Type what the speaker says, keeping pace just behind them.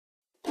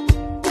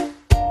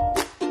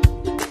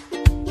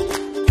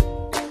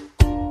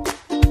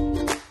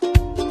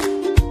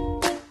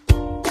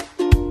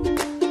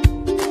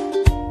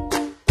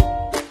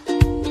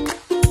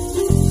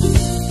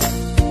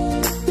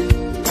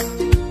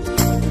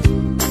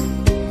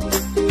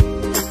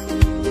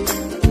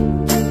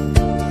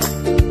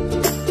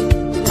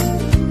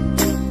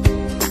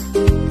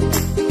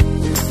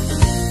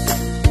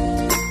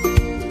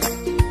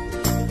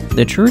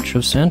The Church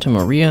of Santa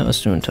Maria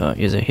Assunta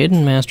is a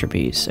hidden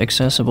masterpiece,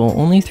 accessible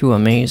only through a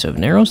maze of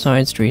narrow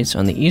side streets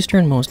on the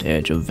easternmost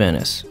edge of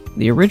Venice.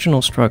 The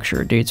original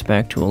structure dates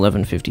back to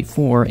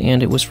 1154,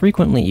 and it was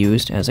frequently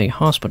used as a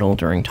hospital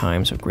during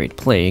times of Great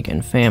Plague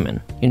and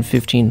famine. In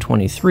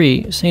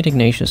 1523, St.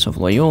 Ignatius of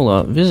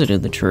Loyola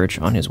visited the church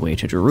on his way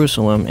to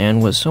Jerusalem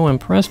and was so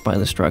impressed by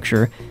the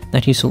structure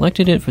that he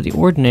selected it for the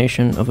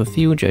ordination of a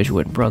few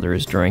Jesuit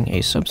brothers during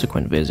a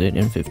subsequent visit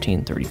in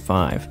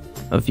 1535.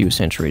 A few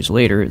centuries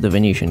later, the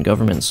Venetian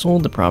government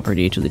sold the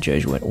property to the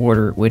Jesuit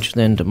order, which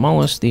then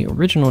demolished the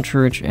original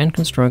church and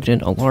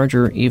constructed a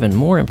larger, even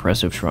more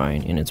impressive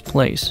shrine in its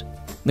place.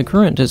 The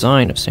current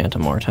design of Santa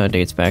Marta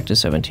dates back to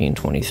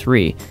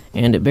 1723,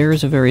 and it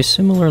bears a very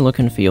similar look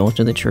and feel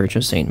to the Church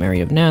of St. Mary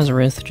of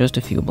Nazareth just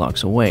a few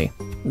blocks away.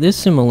 This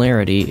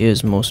similarity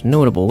is most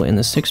notable in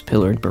the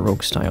six-pillared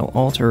Baroque-style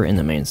altar in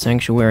the main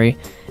sanctuary,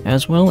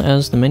 as well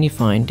as the many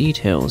fine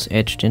details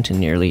etched into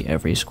nearly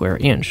every square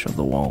inch of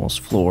the walls,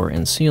 floor,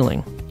 and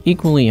ceiling.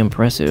 Equally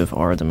impressive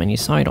are the many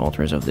side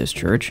altars of this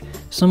church,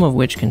 some of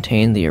which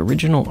contain the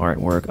original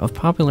artwork of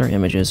popular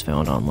images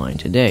found online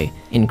today,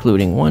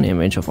 including one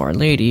image of Our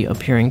Lady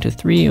appearing to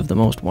three of the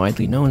most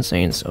widely known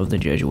saints of the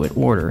Jesuit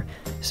order,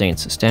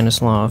 Saints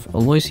Stanislav,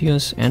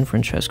 Aloysius, and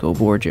Francesco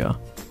Borgia.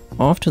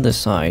 Off to the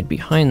side,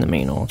 behind the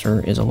main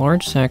altar, is a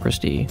large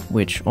sacristy,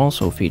 which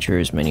also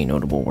features many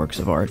notable works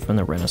of art from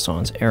the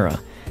Renaissance era,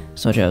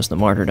 such as the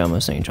martyrdom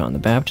of St. John the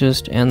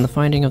Baptist and the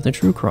finding of the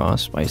True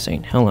Cross by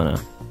St.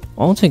 Helena.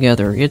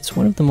 Altogether, it's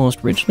one of the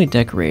most richly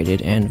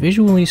decorated and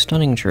visually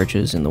stunning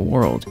churches in the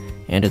world,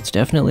 and it's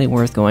definitely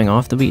worth going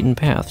off the beaten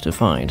path to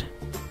find.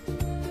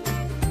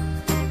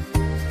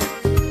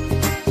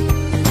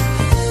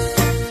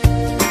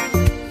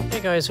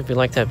 Hey guys, if you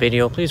liked that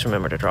video, please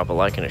remember to drop a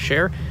like and a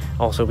share.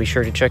 Also be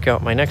sure to check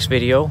out my next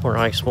video where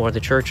I explore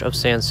the Church of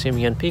San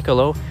Simeon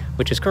Piccolo,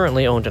 which is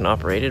currently owned and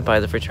operated by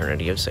the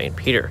Fraternity of St.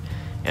 Peter.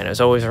 And as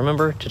always,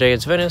 remember, today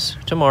it's Venice,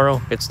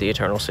 tomorrow it's the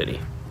Eternal City.